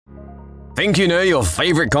Think you know your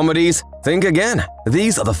favorite comedies? Think again.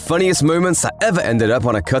 These are the funniest moments that ever ended up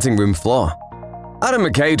on a cutting room floor. Adam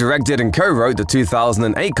McKay directed and co-wrote the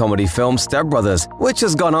 2008 comedy film Step Brothers, which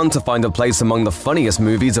has gone on to find a place among the funniest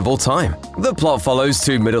movies of all time. The plot follows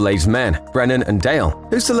two middle-aged men, Brennan and Dale,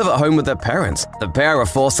 who still live at home with their parents. The pair are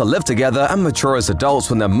forced to live together and mature as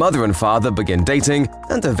adults when their mother and father begin dating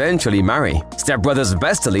and eventually marry. Step Brothers'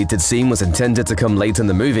 best deleted scene was intended to come late in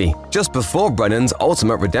the movie, just before Brennan's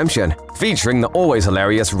ultimate redemption. Featuring the always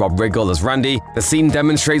hilarious Rob Riggle as Randy, the scene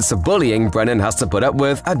demonstrates the bullying Brennan has to put up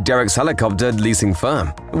with at Derek's helicopter leasing firm,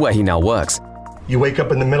 where he now works. You wake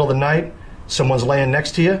up in the middle of the night, someone's laying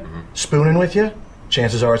next to you, spooning with you,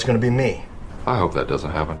 chances are it's going to be me. I hope that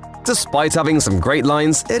doesn't happen. Despite having some great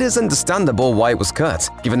lines, it is understandable why it was cut,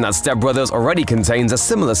 given that Step Brothers already contains a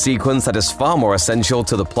similar sequence that is far more essential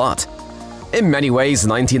to the plot. In many ways,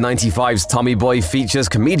 1995's Tommy Boy features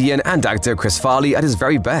comedian and actor Chris Farley at his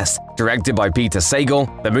very best. Directed by Peter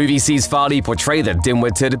Sagal, the movie sees Farley portray the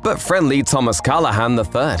dim-witted but friendly Thomas Callahan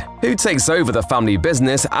III, who takes over the family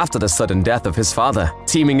business after the sudden death of his father.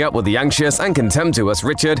 Teaming up with the anxious and contemptuous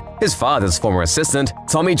Richard, his father's former assistant,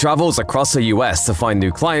 Tommy travels across the US to find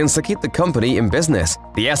new clients to keep the company in business.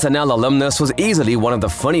 The SNL alumnus was easily one of the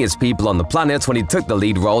funniest people on the planet when he took the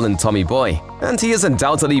lead role in Tommy Boy, and he is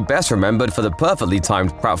undoubtedly best remembered for the perfectly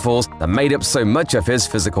timed pratfalls that made up so much of his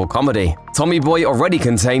physical comedy. Tommy Boy already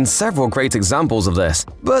contains several great examples of this,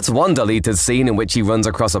 but one deleted scene in which he runs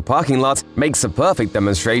across a parking lot makes a perfect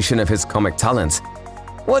demonstration of his comic talent.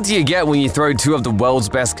 What do you get when you throw two of the world's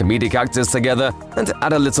best comedic actors together and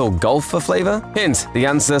add a little golf for flavor? Hint, the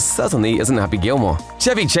answer certainly isn't Happy Gilmore.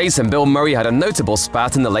 Chevy Chase and Bill Murray had a notable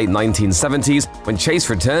spat in the late 1970s when Chase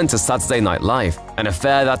returned to Saturday Night Live, an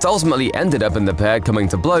affair that ultimately ended up in the pair coming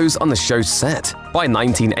to blows on the show's set. By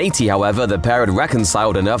 1980, however, the pair had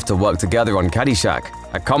reconciled enough to work together on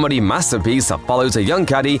Caddyshack, a comedy masterpiece that follows a young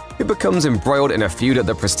caddy who becomes embroiled in a feud at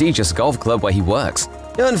the prestigious golf club where he works.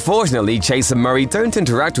 Unfortunately, Chase and Murray don't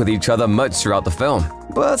interact with each other much throughout the film.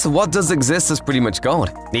 But what does exist is pretty much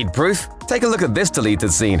gold. Need proof? Take a look at this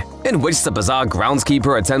deleted scene, in which the bizarre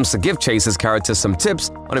groundskeeper attempts to give Chase's character some tips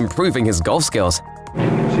on improving his golf skills.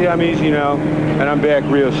 See, I'm easy now, and I'm back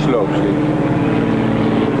real slow, see?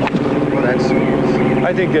 Well,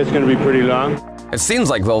 I think that's going to be pretty long. It seems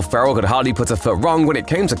like Will Ferrell could hardly put a foot wrong when it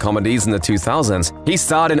came to comedies in the 2000s. He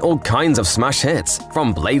starred in all kinds of smash hits,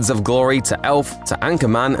 from Blades of Glory to Elf to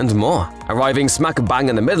Anchorman and more. Arriving smack bang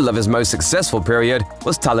in the middle of his most successful period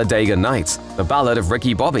was Talladega Nights, the Ballad of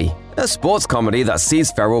Ricky Bobby, a sports comedy that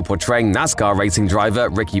sees Ferrell portraying NASCAR racing driver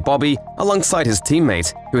Ricky Bobby alongside his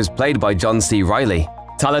teammate, who is played by John C. Reilly.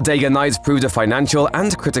 Talladega Nights proved a financial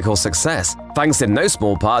and critical success, thanks in no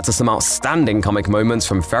small part to some outstanding comic moments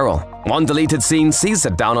from Ferrell. One deleted scene sees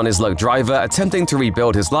a down-on-his-luck driver attempting to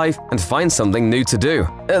rebuild his life and find something new to do.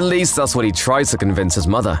 At least that's what he tries to convince his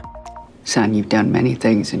mother. Son, you've done many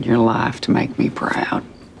things in your life to make me proud.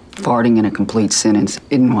 Farting in a complete sentence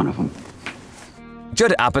isn't one of them.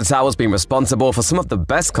 Judd Apatow has been responsible for some of the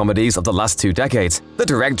best comedies of the last 2 decades. The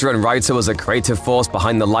director and writer was a creative force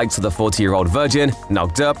behind the likes of The 40-Year-Old Virgin,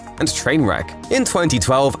 Knocked Up, and Trainwreck. In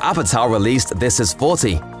 2012, Apatow released This Is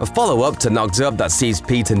 40, a follow-up to Knocked Up that sees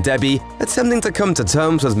Pete and Debbie attempting to come to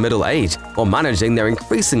terms with middle age while managing their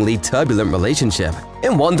increasingly turbulent relationship.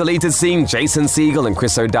 In one deleted scene, Jason Segel and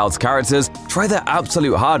Chris O'Dowd's characters try their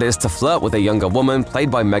absolute hardest to flirt with a younger woman played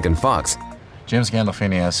by Megan Fox. James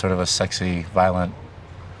Gandolfini has sort of a sexy, violent,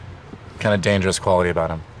 kind of dangerous quality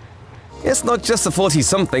about him. It's not just the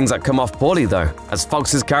 40-somethings that come off poorly, though, as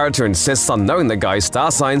Fox's character insists on knowing the guy's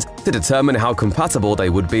star signs to determine how compatible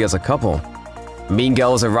they would be as a couple. Mean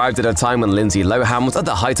Girls arrived at a time when Lindsay Lohan was at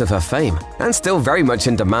the height of her fame and still very much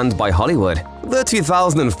in demand by Hollywood. The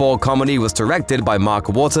 2004 comedy was directed by Mark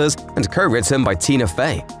Waters and co-written by Tina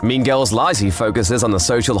Fey. Mean Girls largely focuses on the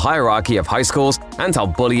social hierarchy of high schools and how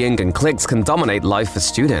bullying and cliques can dominate life for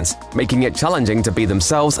students, making it challenging to be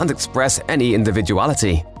themselves and express any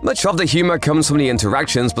individuality. Much of the humor comes from the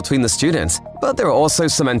interactions between the students, but there are also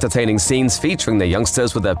some entertaining scenes featuring the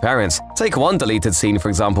youngsters with their parents. Take one deleted scene, for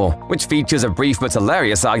example, which features a brief but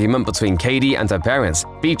hilarious argument between Katie and her parents,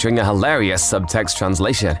 featuring a hilarious subtext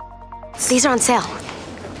translation. These are on sale.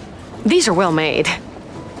 These are well made.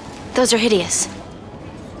 Those are hideous.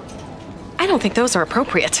 I don't think those are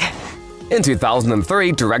appropriate. In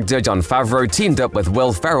 2003, director Jon Favreau teamed up with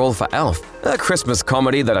Will Ferrell for Elf, a Christmas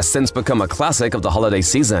comedy that has since become a classic of the holiday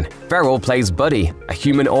season. Ferrell plays Buddy, a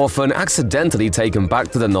human orphan accidentally taken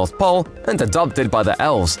back to the North Pole and adopted by the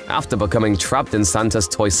elves after becoming trapped in Santa's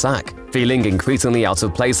toy sack. Feeling increasingly out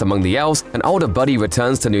of place among the elves, an older buddy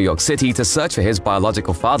returns to New York City to search for his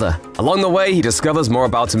biological father. Along the way, he discovers more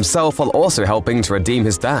about himself while also helping to redeem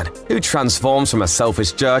his dad, who transforms from a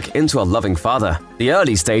selfish jerk into a loving father. The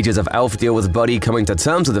early stages of Elf deal with Buddy coming to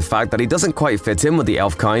terms with the fact that he doesn't quite fit in with the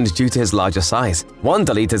elf kind due to his larger size. One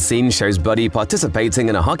deleted scene shows Buddy participating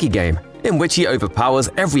in a hockey game, in which he overpowers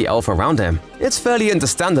every elf around him. It's fairly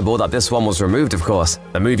understandable that this one was removed, of course.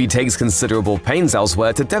 The movie takes considerable pains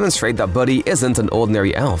elsewhere to demonstrate that Buddy isn't an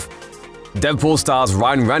ordinary elf. Deadpool stars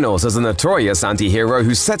Ryan Reynolds as a notorious anti-hero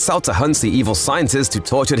who sets out to hunt the evil scientist who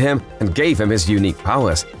tortured him and gave him his unique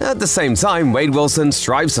powers. At the same time, Wade Wilson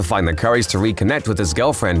strives to find the courage to reconnect with his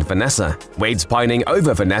girlfriend, Vanessa. Wade's pining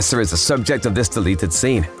over Vanessa is the subject of this deleted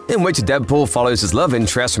scene, in which Deadpool follows his love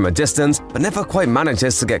interest from a distance but never quite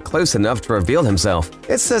manages to get close enough to reveal himself.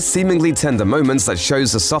 It's a seemingly tender moments that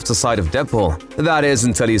shows the softer side of Deadpool. That is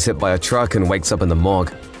until he's hit by a truck and wakes up in the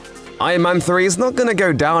morgue. Iron Man 3 is not going to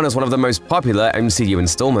go down as one of the most popular MCU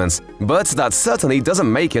installments, but that certainly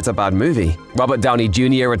doesn't make it a bad movie. Robert Downey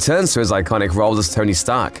Jr. returns to his iconic role as Tony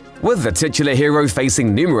Stark, with the titular hero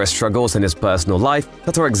facing numerous struggles in his personal life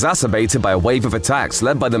that are exacerbated by a wave of attacks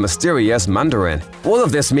led by the mysterious Mandarin. All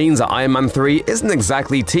of this means that Iron Man 3 isn't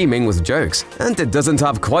exactly teeming with jokes, and it doesn't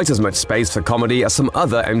have quite as much space for comedy as some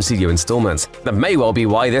other MCU installments. That may well be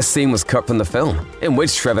why this scene was cut from the film, in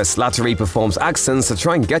which Trevor Slattery performs accents to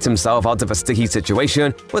try and get himself out of a sticky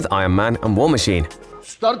situation with Iron Man and War Machine.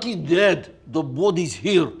 Stark is dead. The body's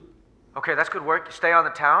here. Okay, that's good work. You stay on the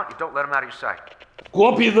town, you don't let him out of your sight.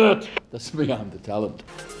 Copy that. That's beyond the talent.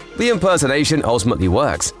 The impersonation ultimately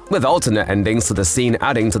works, with alternate endings to the scene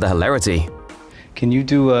adding to the hilarity. Can you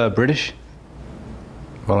do British?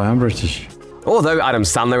 Well, I am British. Although Adam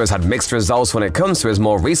Sandler has had mixed results when it comes to his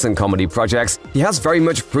more recent comedy projects, he has very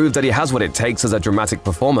much proved that he has what it takes as a dramatic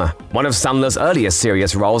performer. One of Sandler's earliest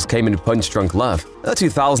serious roles came in Punch Drunk Love, a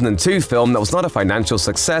 2002 film that was not a financial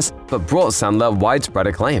success but brought Sandler widespread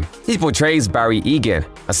acclaim. He portrays Barry Egan,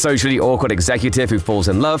 a socially awkward executive who falls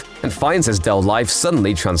in love and finds his dull life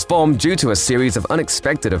suddenly transformed due to a series of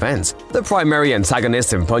unexpected events. The primary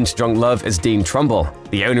antagonist in Punch Drunk Love is Dean Trumbull,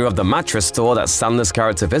 the owner of the mattress store that Sandler's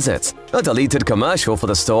character visits. A deleted commercial for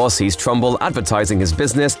the store sees Trumbull advertising his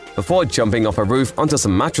business before jumping off a roof onto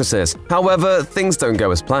some mattresses. However, things don't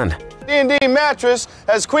go as planned. D&D Mattress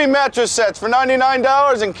has queen mattress sets for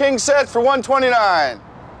 $99 and king sets for $129.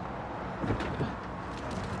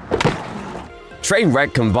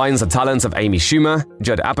 Trainwreck combines the talents of Amy Schumer,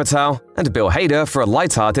 Judd Apatow, and Bill Hader for a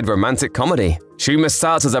light-hearted romantic comedy. Schumer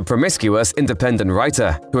starts as a promiscuous, independent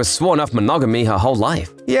writer who has sworn off monogamy her whole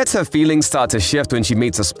life. Yet her feelings start to shift when she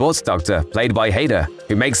meets a sports doctor, played by Hader,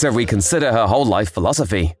 who makes her reconsider her whole life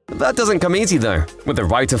philosophy. That doesn't come easy though, with the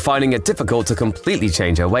writer finding it difficult to completely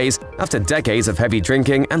change her ways after decades of heavy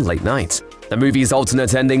drinking and late nights. The movie's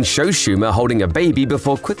alternate ending shows Schumer holding a baby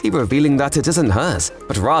before quickly revealing that it isn't hers,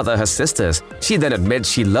 but rather her sister's. She then admits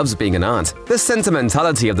she loves being an aunt. The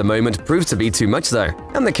sentimentality of the moment proves to be too much though,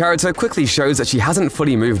 and the character quickly shows that she hasn't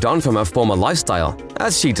fully moved on from her former lifestyle,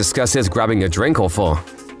 as she discusses grabbing a drink or four.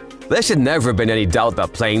 There should never have been any doubt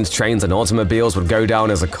that Planes, Trains, and Automobiles would go down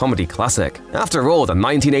as a comedy classic. After all, the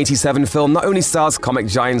 1987 film not only stars comic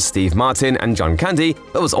giants Steve Martin and John Candy,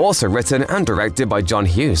 but was also written and directed by John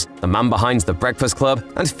Hughes, the man behind The Breakfast Club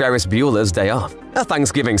and Ferris Bueller's Day Off. A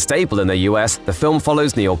Thanksgiving staple in the US, the film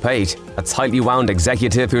follows Neil Page, a tightly wound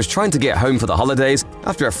executive who is trying to get home for the holidays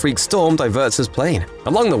after a freak storm diverts his plane.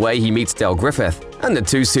 Along the way, he meets Dale Griffith, and the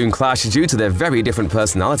two soon clash due to their very different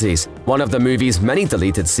personalities. One of the movie's many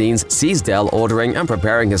deleted scenes sees Dale ordering and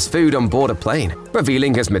preparing his food on board a plane,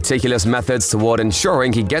 revealing his meticulous methods toward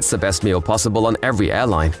ensuring he gets the best meal possible on every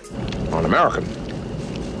airline. On American,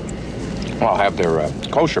 I'll have their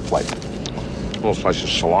kosher plate. Little slices of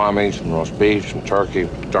salami, some roast beef, some turkey,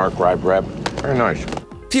 dark rye bread. Very nice.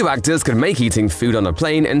 Few actors can make eating food on a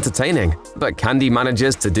plane entertaining, but Candy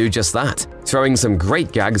manages to do just that, throwing some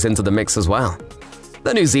great gags into the mix as well.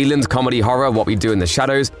 The New Zealand comedy horror What We Do in the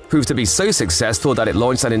Shadows proved to be so successful that it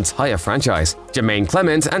launched an entire franchise. Jermaine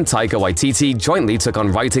Clement and Taika Waititi jointly took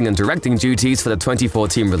on writing and directing duties for the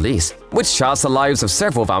 2014 release, which charts the lives of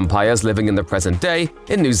several vampires living in the present day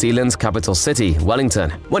in New Zealand's capital city, Wellington.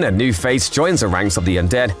 When a new face joins the ranks of the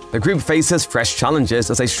undead, the group faces fresh challenges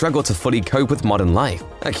as they struggle to fully cope with modern life.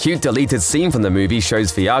 A cute deleted scene from the movie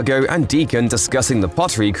shows Viago and Deacon discussing the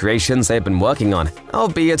pottery creations they've been working on,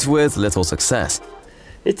 albeit with little success.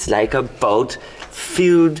 It's like a boat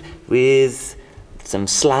filled with some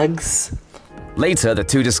slugs. Later, the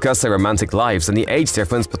two discuss their romantic lives and the age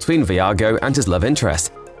difference between Viago and his love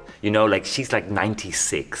interest. You know, like she's like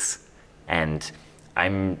 96 and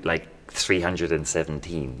I'm like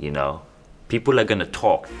 317, you know? People are gonna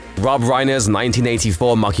talk. Rob Reiner's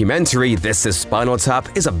 1984 mockumentary This Is Spinal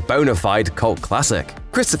Tap is a bona fide cult classic.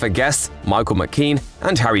 Christopher Guest, Michael McKean,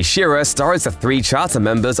 and Harry Shearer star as the 3 charter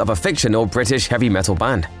members of a fictional British heavy metal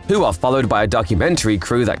band, who are followed by a documentary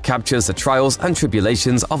crew that captures the trials and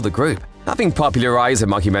tribulations of the group. Having popularized the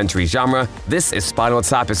mockumentary genre, This Is Spinal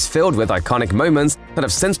Tap is filled with iconic moments that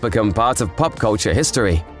have since become part of pop culture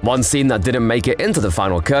history. One scene that didn't make it into the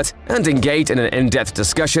final cut and engaged in an in-depth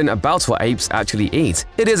discussion about what apes actually eat.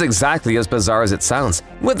 It is exactly as bizarre as it sounds,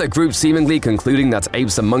 with the group seemingly concluding that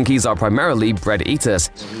apes and monkeys are primarily bread eaters.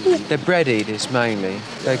 They're bread eaters mainly.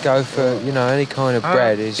 They go for, you know, any kind of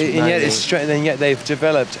bread is And yet they've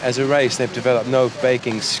developed, as a race, they've developed no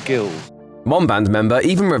baking skills. One band member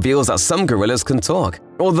even reveals that some gorillas can talk,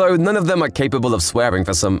 although none of them are capable of swearing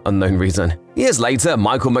for some unknown reason. Years later,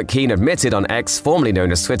 Michael McKean admitted on X, formerly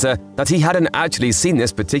known as Twitter, that he hadn't actually seen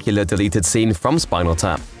this particular deleted scene from Spinal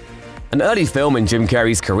Tap. An early film in Jim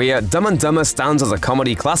Carrey's career, Dumb and Dumber stands as a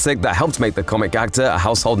comedy classic that helped make the comic actor a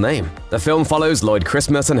household name. The film follows Lloyd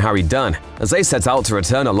Christmas and Harry Dunn as they set out to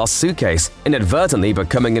return a lost suitcase, inadvertently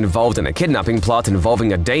becoming involved in a kidnapping plot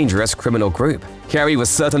involving a dangerous criminal group. Carrey was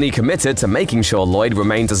certainly committed to making sure Lloyd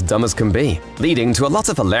remained as dumb as can be, leading to a lot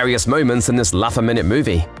of hilarious moments in this laugh-a-minute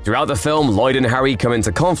movie. Throughout the film, Lloyd and Harry come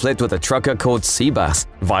into conflict with a trucker called Seabass.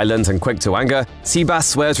 Violent and quick to anger, Seabass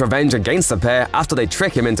swears revenge against the pair after they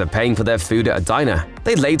trick him into paying for their food at a diner.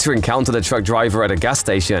 They later encounter the truck driver at a gas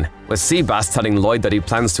station, with Seabass telling Lloyd that he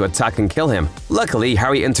plans to attack and kill him. Luckily,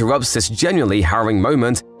 Harry interrupts this genuinely harrowing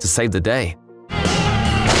moment to save the day.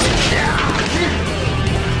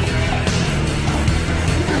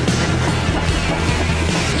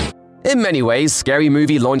 In many ways, Scary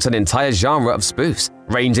Movie launched an entire genre of spoofs,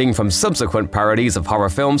 ranging from subsequent parodies of horror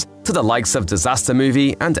films to the likes of Disaster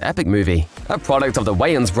Movie and Epic Movie. A product of the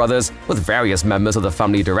Wayans brothers, with various members of the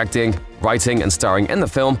family directing, writing, and starring in the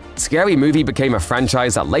film, Scary Movie became a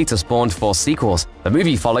franchise that later spawned 4 sequels. The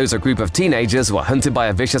movie follows a group of teenagers who are hunted by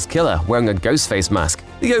a vicious killer wearing a ghost face mask.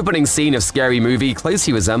 The opening scene of Scary Movie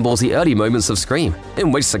closely resembles the early moments of Scream,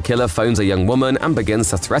 in which the killer phones a young woman and begins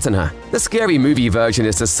to threaten her. The Scary Movie version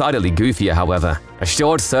is decidedly goofier, however. A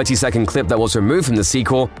short 30-second clip that was removed from the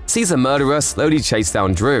sequel sees a murderer slowly chase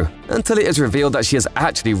down Drew, until it is revealed that she is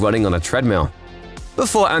actually running on a treadmill.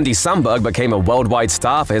 Before Andy Samberg became a worldwide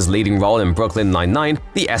star for his leading role in Brooklyn Nine-Nine,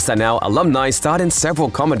 the SNL alumni starred in several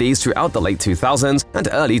comedies throughout the late 2000s and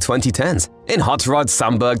early 2010s. In Hot Rod,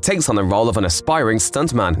 Samberg takes on the role of an aspiring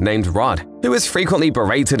stuntman named Rod, who is frequently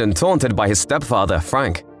berated and taunted by his stepfather,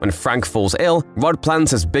 Frank. When Frank falls ill, Rod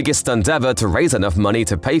plans his biggest stunt ever to raise enough money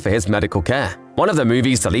to pay for his medical care. One of the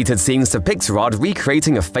movie's deleted scenes depicts Rod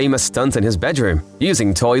recreating a famous stunt in his bedroom,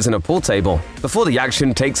 using toys and a pool table, before the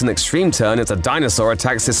action takes an extreme turn as a dinosaur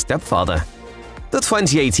attacks his stepfather. The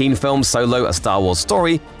 2018 film Solo: A Star Wars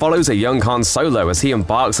Story follows a young Han Solo as he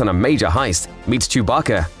embarks on a major heist, meets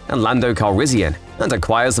Chewbacca and Lando Calrissian, and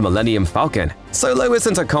acquires the Millennium Falcon. Solo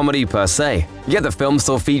isn't a comedy per se, yet the film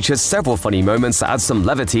still features several funny moments that add some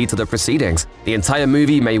levity to the proceedings. The entire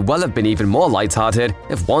movie may well have been even more lighthearted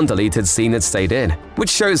if one deleted scene had stayed in, which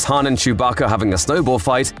shows Han and Chewbacca having a snowball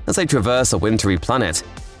fight as they traverse a wintry planet.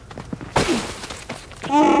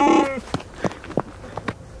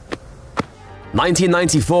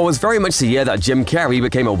 1994 was very much the year that Jim Carrey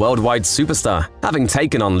became a worldwide superstar, having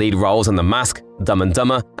taken on lead roles in The Mask, Dumb and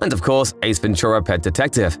Dumber, and of course, Ace Ventura: Pet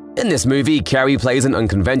Detective. In this movie, Carrey plays an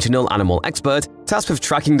unconventional animal expert tasked with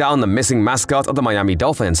tracking down the missing mascot of the Miami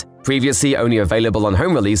Dolphins. Previously only available on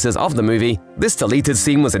home releases of the movie, this deleted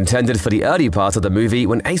scene was intended for the early part of the movie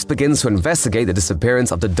when Ace begins to investigate the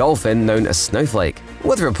disappearance of the dolphin known as Snowflake.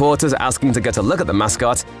 With reporters asking to get a look at the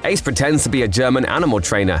mascot, Ace pretends to be a German animal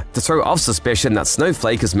trainer to throw off suspicion that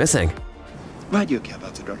Snowflake is missing. Why do you care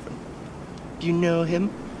about the dolphin? Do you know him?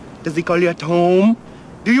 Does he call you at home?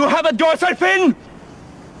 Do you have a dorsal fin?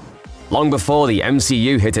 Long before the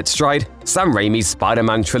MCU hit its stride, Sam Raimi's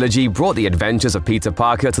Spider-Man trilogy brought the adventures of Peter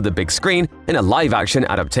Parker to the big screen in a live-action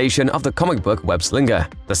adaptation of the comic book web slinger.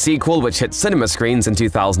 The sequel, which hit cinema screens in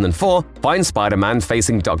 2004, finds Spider-Man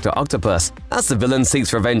facing Dr. Octopus, as the villain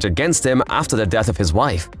seeks revenge against him after the death of his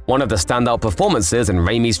wife. One of the standout performances in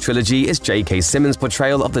Raimi's trilogy is J.K. Simmons'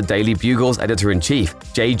 portrayal of the Daily Bugle's editor-in-chief,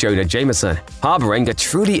 J. Jonah Jameson. Harboring a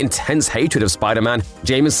truly intense hatred of Spider-Man,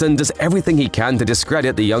 Jameson does everything he can to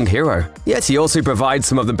discredit the young hero. Yet he also provides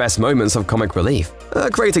some of the best moments of comic relief. A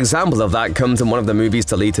great example of that comes in one of the movie's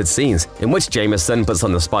deleted scenes, in which Jameson puts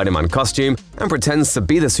on the Spider-Man costume and pretends to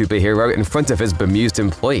be the superhero in front of his bemused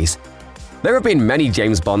employees. There have been many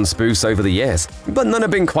James Bond spoofs over the years, but none have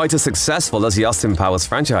been quite as successful as the Austin Powers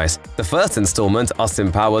franchise. The first installment,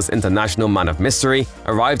 Austin Powers International Man of Mystery,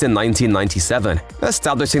 arrived in 1997,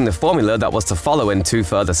 establishing the formula that was to follow in 2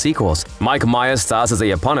 further sequels. Mike Myers stars as a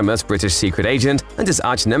eponymous British secret agent and his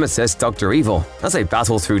arch-nemesis Dr. Evil, as they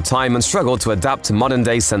battle through time and struggle to adapt to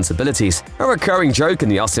modern-day sensibilities. A recurring joke in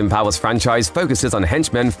the Austin Powers franchise focuses on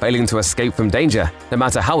henchmen failing to escape from danger, no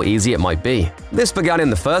matter how easy it might be. This began in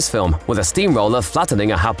the first film, with a steamroller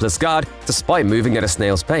flattening a hapless guard despite moving at a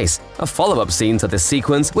snail's pace. A follow-up scene to this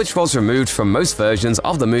sequence, which was removed from most versions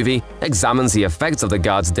of the movie, examines the effects of the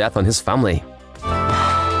guard's death on his family.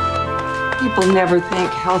 People never think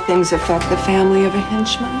how things affect the family of a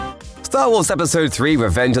henchman. Star Wars Episode 3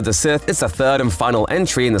 Revenge of the Sith is the third and final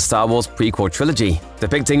entry in the Star Wars prequel trilogy,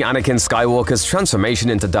 depicting Anakin Skywalker's transformation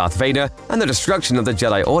into Darth Vader and the destruction of the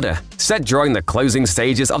Jedi Order. Set during the closing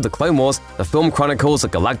stages of the Clone Wars, the film chronicles the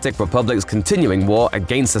Galactic Republic's continuing war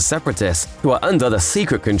against the Separatists, who are under the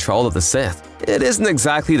secret control of the Sith. It isn't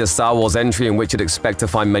exactly the Star Wars entry in which you'd expect to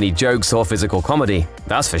find many jokes or physical comedy,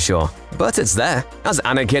 that's for sure. But it's there. As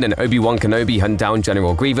Anakin and Obi-Wan Kenobi hunt down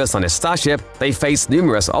General Grievous on his starship, they face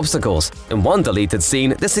numerous obstacles. In one deleted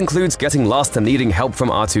scene, this includes getting lost and needing help from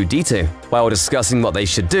R2-D2. While discussing what they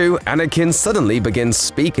should do, Anakin suddenly begins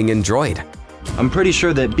speaking in droid. I'm pretty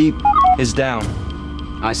sure that beep is down.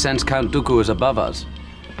 I sense Count Dooku is above us.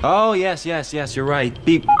 Oh, yes, you're right.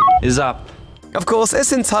 Beep is up. Of course,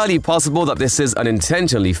 it's entirely possible that this is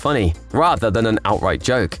unintentionally funny, rather than an outright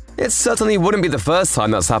joke. It certainly wouldn't be the first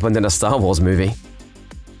time that's happened in a Star Wars movie.